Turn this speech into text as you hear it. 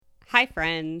Hi,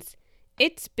 friends.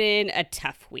 It's been a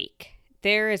tough week.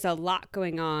 There is a lot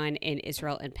going on in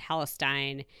Israel and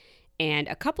Palestine, and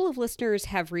a couple of listeners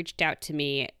have reached out to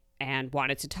me and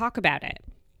wanted to talk about it.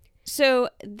 So,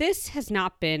 this has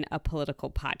not been a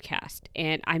political podcast,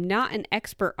 and I'm not an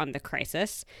expert on the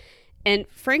crisis. And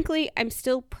frankly, I'm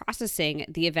still processing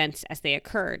the events as they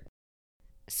occurred.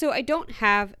 So, I don't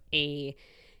have a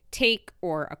take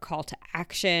or a call to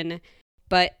action.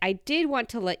 But I did want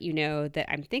to let you know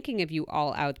that I'm thinking of you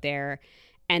all out there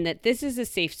and that this is a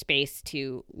safe space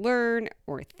to learn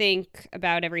or think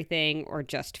about everything or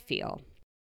just feel.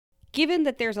 Given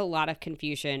that there's a lot of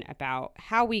confusion about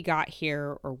how we got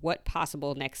here or what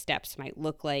possible next steps might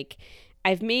look like,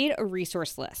 I've made a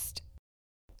resource list.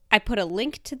 I put a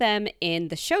link to them in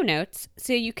the show notes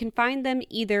so you can find them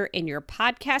either in your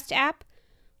podcast app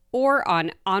or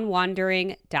on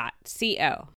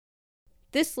onwandering.co.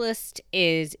 This list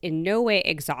is in no way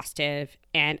exhaustive,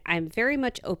 and I'm very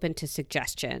much open to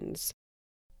suggestions.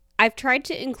 I've tried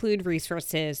to include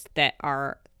resources that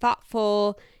are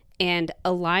thoughtful and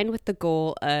align with the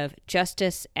goal of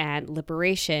justice and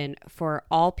liberation for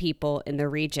all people in the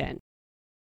region.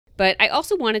 But I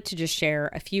also wanted to just share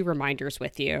a few reminders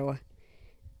with you.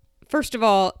 First of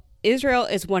all, Israel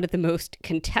is one of the most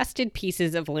contested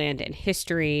pieces of land in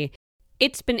history.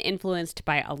 It's been influenced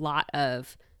by a lot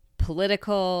of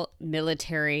political,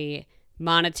 military,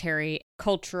 monetary,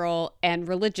 cultural, and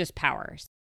religious powers.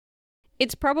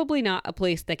 It's probably not a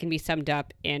place that can be summed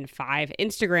up in 5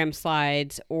 Instagram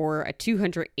slides or a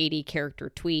 280-character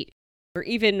tweet or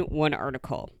even one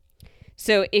article.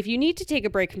 So if you need to take a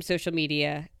break from social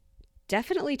media,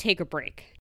 definitely take a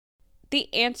break.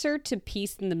 The answer to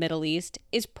peace in the Middle East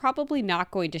is probably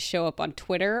not going to show up on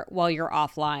Twitter while you're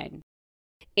offline.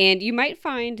 And you might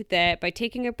find that by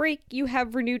taking a break, you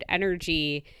have renewed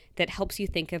energy that helps you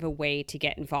think of a way to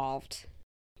get involved.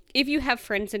 If you have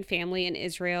friends and family in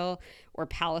Israel or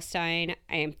Palestine,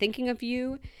 I am thinking of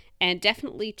you, and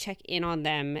definitely check in on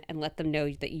them and let them know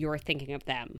that you're thinking of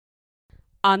them.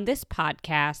 On this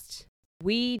podcast,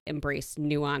 we embrace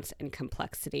nuance and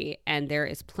complexity, and there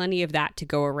is plenty of that to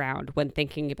go around when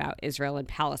thinking about Israel and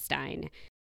Palestine.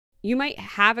 You might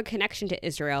have a connection to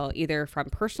Israel either from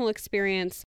personal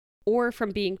experience or from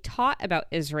being taught about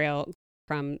Israel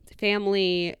from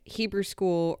family, Hebrew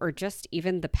school, or just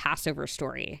even the Passover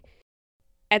story.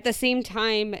 At the same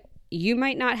time, you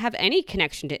might not have any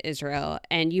connection to Israel,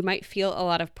 and you might feel a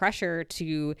lot of pressure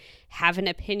to have an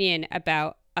opinion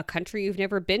about a country you've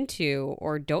never been to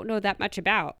or don't know that much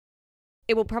about.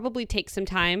 It will probably take some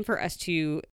time for us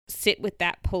to sit with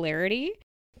that polarity.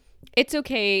 It's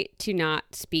okay to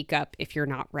not speak up if you're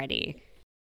not ready.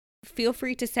 Feel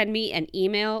free to send me an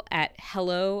email at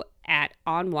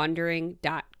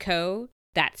hello@onwandering.co.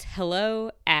 That's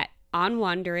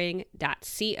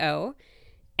hello@onwandering.co.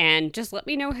 And just let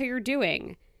me know how you're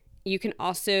doing. You can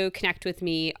also connect with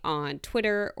me on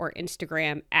Twitter or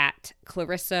Instagram at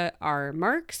Clarissa R.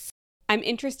 Marks. I'm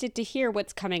interested to hear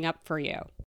what's coming up for you.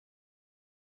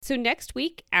 So next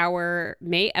week, our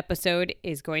May episode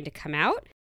is going to come out.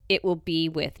 It will be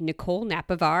with Nicole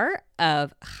Napavar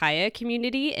of Chaya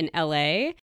Community in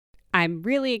LA. I'm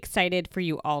really excited for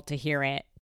you all to hear it.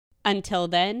 Until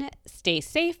then, stay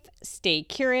safe, stay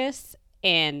curious,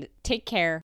 and take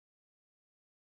care.